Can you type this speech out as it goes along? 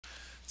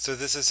So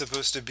this is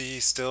supposed to be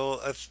still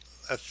a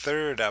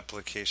third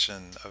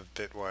application of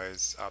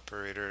bitwise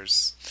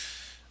operators.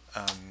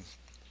 Um,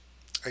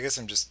 I guess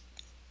I'm just,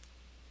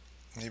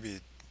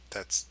 maybe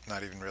that's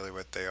not even really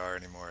what they are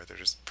anymore. They're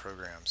just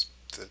programs.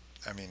 That,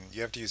 I mean,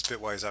 you have to use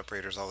bitwise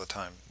operators all the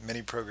time.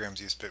 Many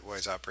programs use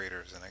bitwise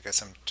operators, and I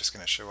guess I'm just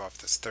going to show off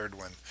this third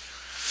one,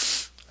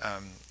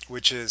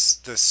 which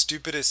is the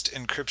stupidest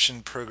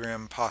encryption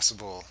program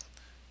possible.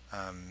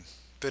 Um,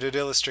 but it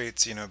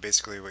illustrates,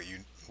 basically what you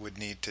would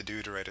need to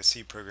do to write a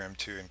C program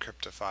to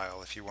encrypt a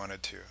file if you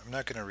wanted to. I'm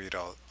not going to read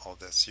all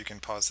this. You can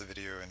pause the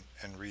video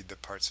and read the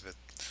parts of it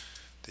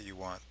that you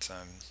want.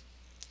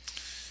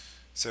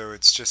 So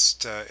it's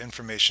just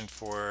information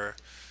for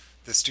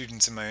the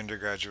students in my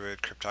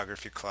undergraduate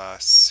cryptography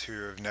class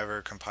who have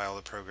never compiled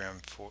a program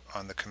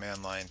on the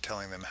command line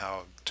telling them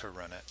how to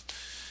run it.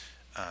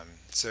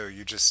 So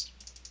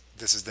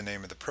this is the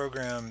name of the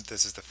program,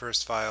 this is the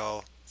first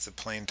file, it's a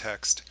plain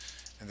text,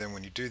 and then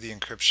when you do the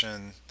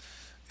encryption,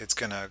 it's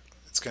gonna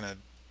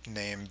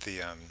name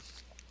the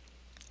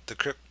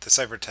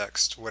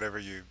ciphertext whatever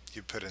you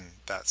put in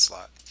that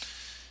slot.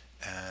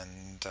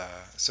 And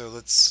so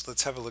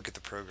let's have a look at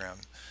the program.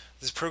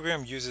 This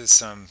program uses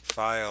some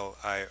file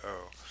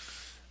I/O,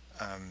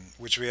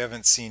 which we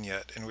haven't seen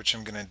yet, in which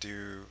I'm going to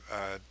do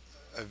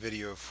a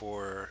video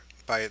for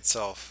by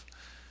itself.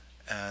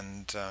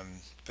 And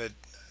but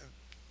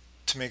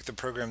to make the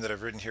program that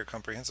I've written here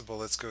comprehensible,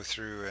 let's go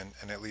through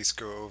and at least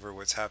go over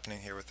what's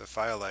happening here with the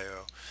file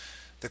I/O.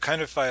 The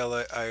kind of file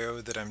I/O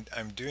that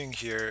I'm doing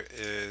here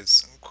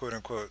is quote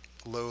unquote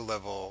low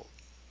level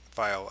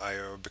file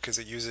I/O because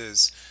it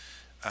uses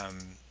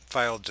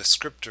file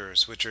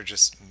descriptors, which are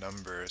just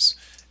numbers,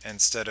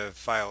 instead of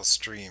file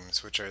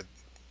streams, which are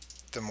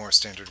the more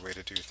standard way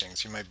to do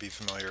things. You might be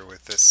familiar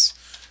with this.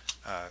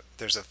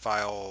 There's a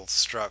file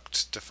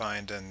struct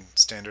defined in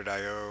standard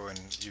I/O,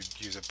 and you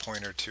use a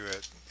pointer to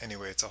it.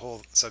 Anyway, it's a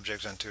whole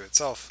subject unto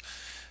itself.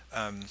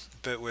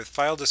 But with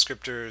file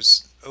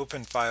descriptors,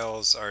 open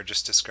files are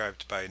just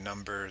described by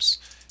numbers.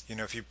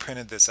 If you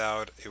printed this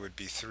out, it would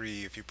be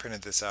 3. If you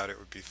printed this out, it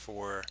would be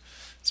 4.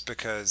 It's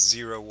because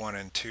 0, 1,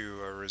 and 2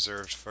 are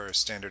reserved for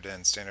standard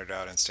in, standard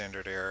out, and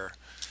standard error.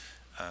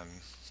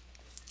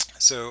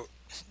 So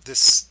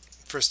this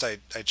first I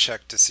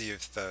checked to see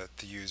if the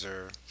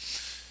user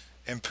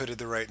inputted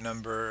the right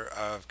number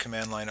of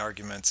command line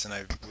arguments, and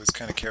I was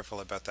kind of careful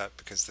about that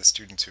because the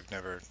students who've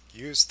never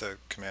used the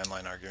command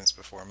line arguments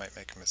before might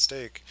make a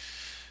mistake.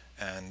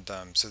 And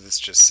so this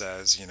just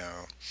says,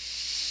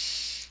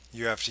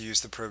 you have to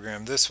use the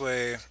program this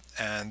way,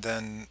 and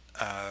then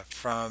I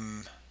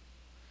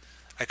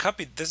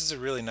copied, this is a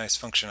really nice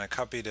function, I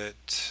copied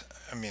it,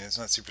 I mean it's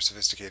not super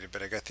sophisticated,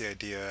 but I got the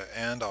idea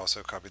and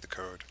also copied the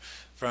code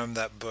from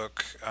that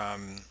book,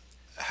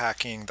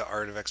 Hacking the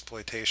Art of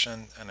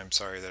Exploitation, and I'm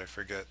sorry that I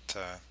forget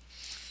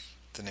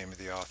the name of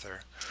the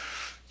author.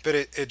 But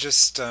it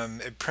just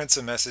it prints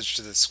a message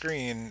to the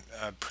screen,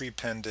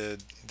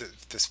 prepended.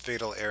 This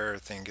fatal error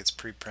thing gets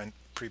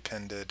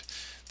prepended.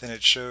 Then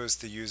it shows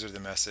the user the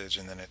message,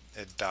 and then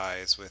it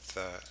dies with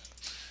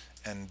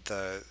and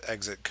the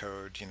exit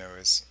code,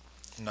 is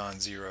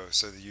non-zero,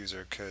 so the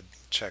user could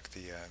check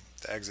the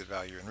exit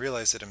value and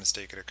realize that a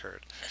mistake had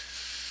occurred.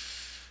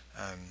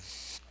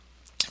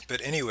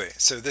 But anyway,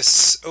 so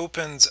this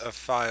opens a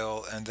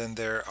file, and then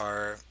there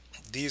are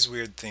these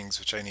weird things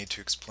which I need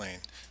to explain.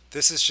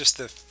 This is just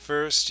the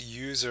first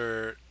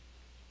user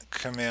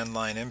command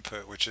line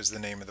input, which is the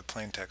name of the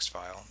plaintext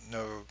file.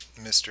 No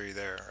mystery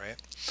there,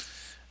 right?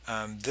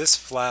 This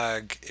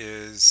flag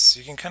is,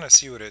 you can kind of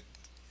see what it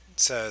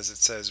says. It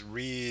says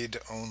read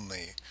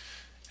only.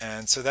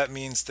 And so that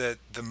means that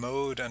the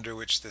mode under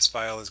which this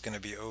file is going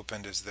to be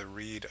opened is the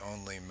read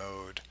only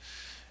mode.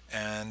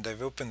 And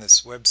I've opened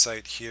this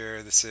website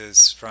here. This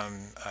is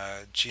from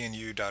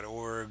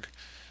gnu.org,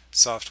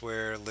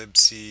 software,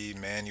 libc,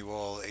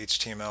 manual,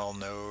 HTML,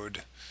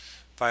 node,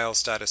 file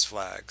status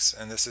flags.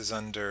 And this is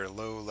under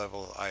low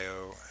level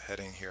I/O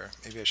heading here.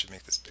 Maybe I should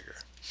make this bigger.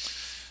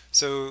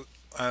 So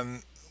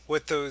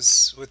what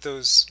those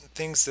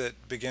things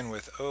that begin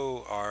with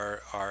O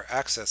are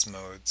access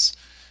modes,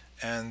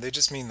 and they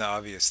just mean the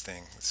obvious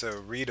thing.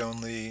 So read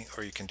only,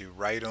 or you can do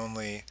write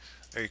only,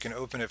 or you can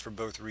open it for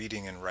both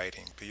reading and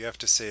writing, but you have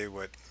to say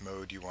what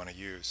mode you want to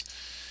use.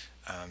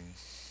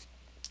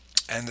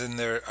 And then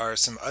there are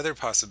some other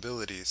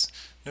possibilities.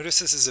 Notice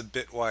this is a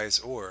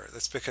bitwise OR.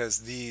 That's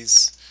because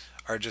these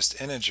are just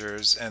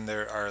integers, and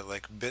there are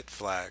like bit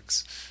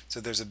flags.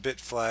 So there's a bit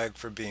flag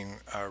for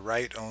being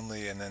write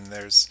only, and then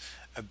there's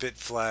a bit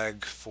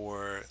flag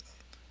for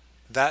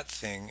that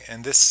thing,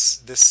 and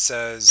this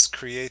says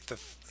create the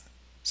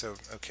so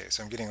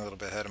I'm getting a little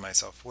bit ahead of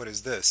myself. What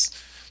is this?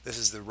 This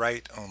is the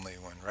write only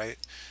one, right?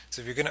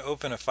 So if you're going to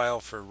open a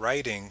file for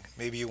writing,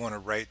 maybe you want to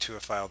write to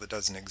a file that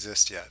doesn't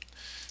exist yet.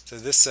 So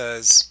this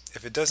says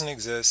if it doesn't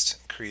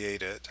exist,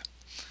 create it.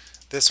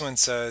 This one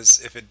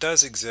says if it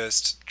does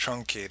exist,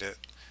 truncate it,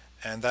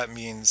 and that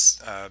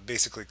means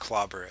basically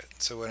clobber it.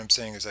 So what I'm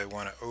saying is I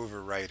want to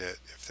overwrite it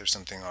if there's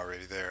something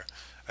already there.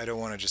 I don't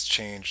want to just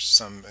change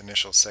some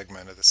initial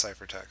segment of the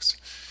ciphertext.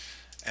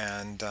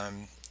 And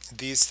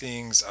these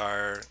things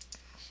are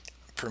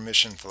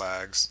permission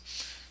flags.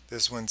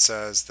 This one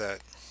says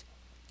that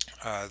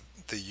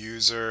the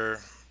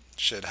user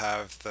should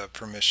have the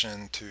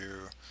permission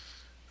to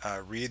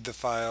read the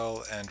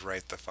file and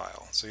write the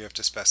file. So you have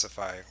to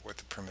specify what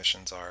the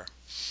permissions are.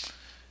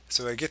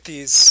 So I get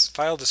these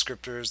file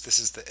descriptors. This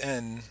is the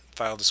in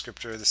file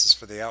descriptor. This is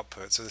for the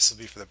output. So this will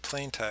be for the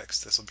plain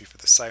text. This will be for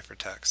the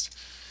ciphertext.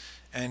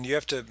 And you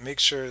have to make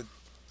sure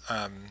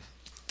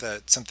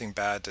that something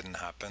bad didn't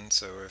happen.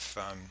 So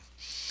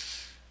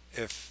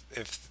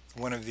if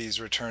one of these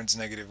returns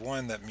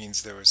 -1, that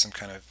means there was some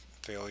kind of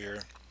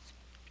failure.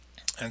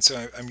 And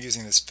so I'm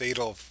using this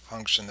fatal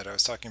function that I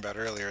was talking about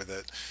earlier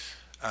that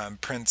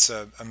prints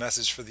a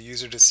message for the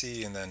user to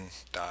see and then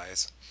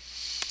dies.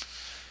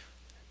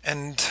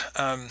 And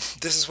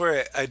this is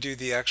where I do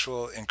the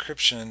actual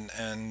encryption,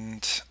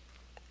 and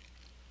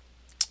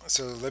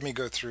so let me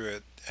go through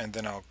it and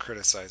then I'll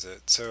criticize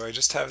it. So I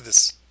just have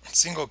this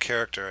single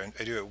character, and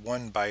I do it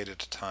 1 byte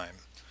at a time.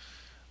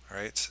 All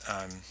right.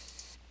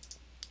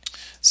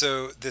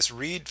 So this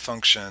read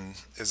function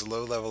is a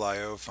low-level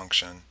I/O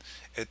function.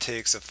 It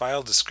takes a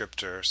file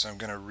descriptor, so I'm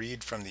going to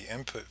read from the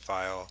input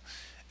file,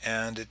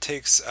 and it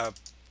takes a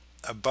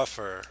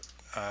buffer.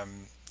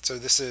 So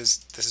this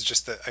is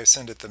just that I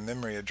send it the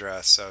memory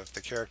address of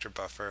the character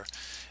buffer,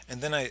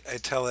 and then I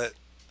tell it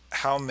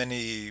how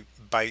many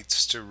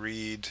bytes to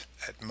read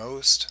at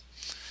most,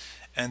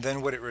 and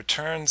then what it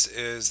returns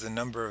is the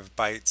number of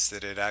bytes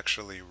that it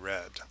actually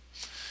read.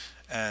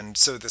 And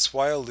so this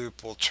while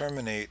loop will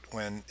terminate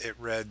when it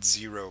read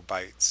 0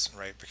 bytes,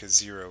 right? Because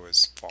 0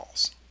 is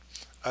false.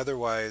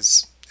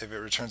 Otherwise, if it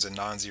returns a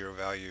non-zero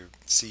value,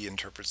 C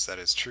interprets that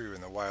as true,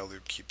 and the while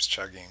loop keeps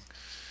chugging.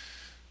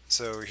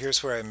 So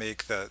here's where I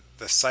make the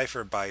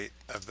cipher byte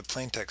of the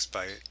plaintext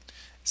byte.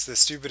 It's the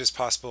stupidest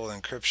possible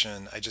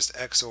encryption. I just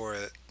XOR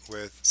it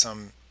with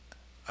some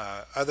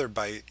other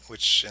byte,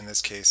 which in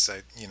this case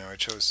I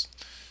chose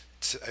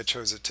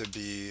it to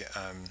be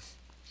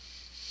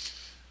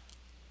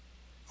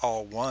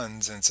all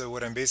ones, and so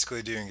what I'm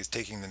basically doing is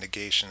taking the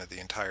negation of the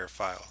entire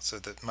file. So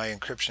that my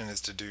encryption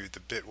is to do the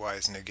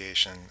bitwise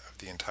negation of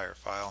the entire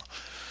file.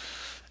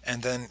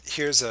 And then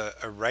here's a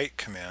write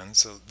command.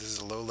 So this is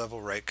a low-level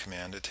write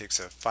command. It takes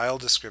a file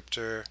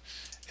descriptor,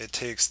 it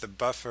takes the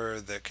buffer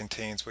that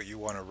contains what you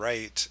want to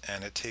write,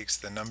 and it takes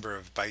the number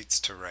of bytes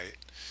to write.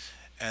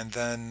 And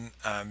then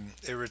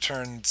it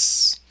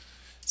returns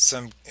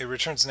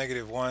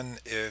 -1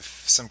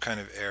 if some kind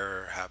of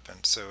error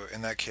happened. So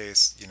in that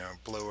case,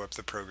 blow up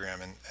the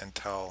program and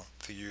tell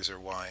the user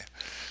why.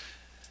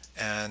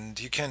 And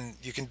you can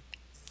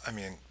I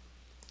mean,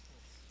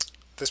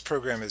 this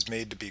program is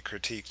made to be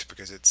critiqued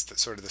because it's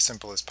sort of the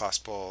simplest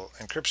possible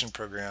encryption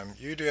program.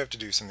 You do have to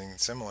do something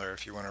similar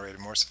if you want to write a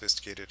more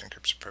sophisticated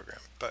encryption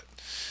program. But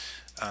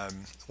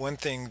one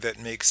thing that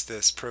makes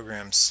this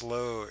program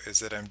slow is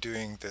that I'm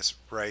doing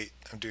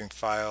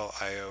file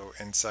I/O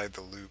inside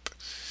the loop,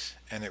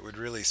 and it would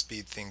really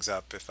speed things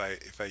up if I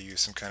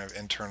use some kind of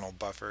internal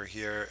buffer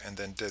here and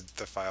then did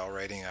the file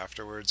writing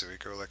afterwards. It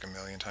would go like a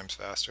million times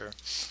faster.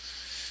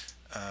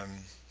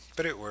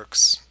 But it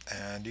works,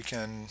 and you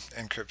can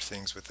encrypt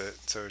things with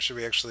it. So should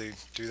we actually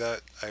do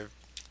that? I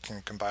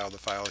can compile the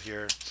file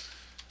here.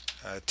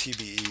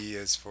 TBE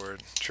is for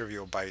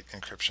trivial byte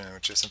encryption,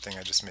 which is something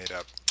I just made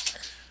up.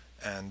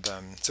 And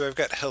so I've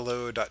got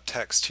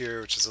hello.txt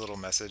here, which is a little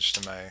message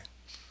to my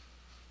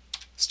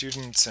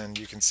students, and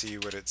you can see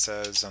what it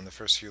says on the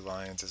first few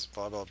lines is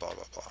blah blah blah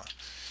blah blah.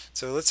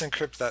 So let's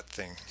encrypt that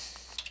thing.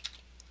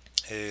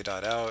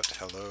 A.out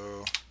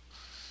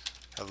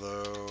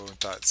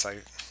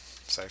hello.cipher.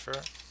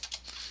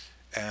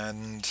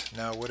 And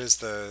now what does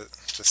the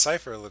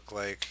cipher look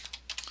like?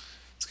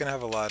 It's going to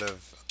have a lot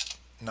of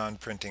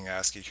non-printing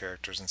ASCII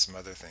characters and some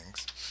other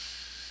things.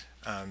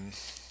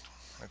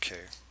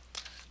 Okay.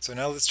 So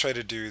now let's try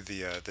to do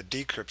the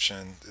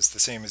decryption. It's the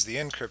same as the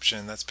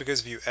encryption. That's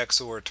because if you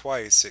XOR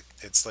twice,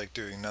 it's like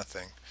doing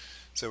nothing.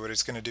 So what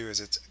it's going to do is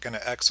it's going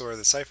to XOR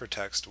the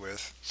ciphertext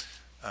with,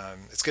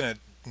 it's going to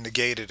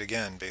negate it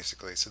again,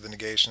 basically. So the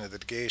negation of the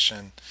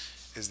negation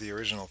is the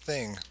original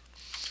thing.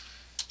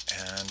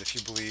 And if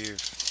you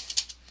believe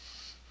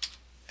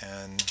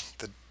in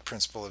the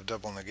principle of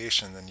double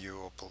negation, then you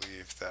will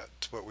believe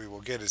that what we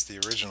will get is the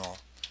original.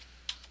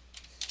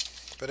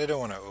 But I don't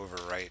want to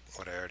overwrite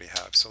what I already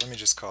have, so let me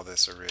just call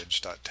this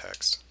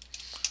orig.text.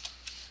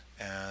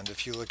 And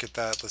if you look at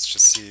that, let's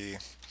just see,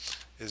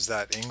 is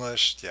that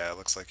English? Yeah, it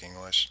looks like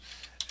English.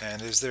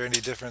 And is there any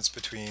difference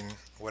between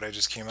what I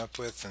just came up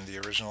with and the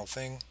original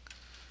thing?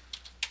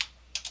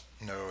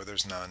 No,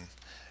 there's none.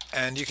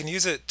 And you can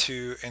use it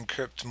to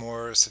encrypt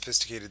more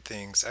sophisticated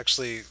things.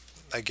 Actually,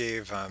 I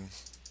gave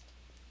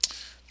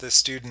the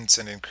students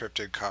an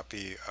encrypted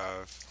copy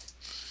of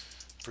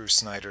Bruce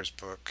Snyder's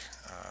book.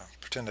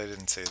 Pretend I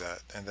didn't say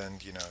that, and then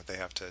they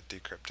have to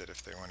decrypt it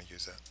if they want to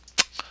use it.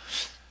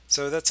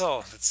 So that's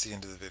all. That's the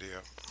end of the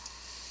video.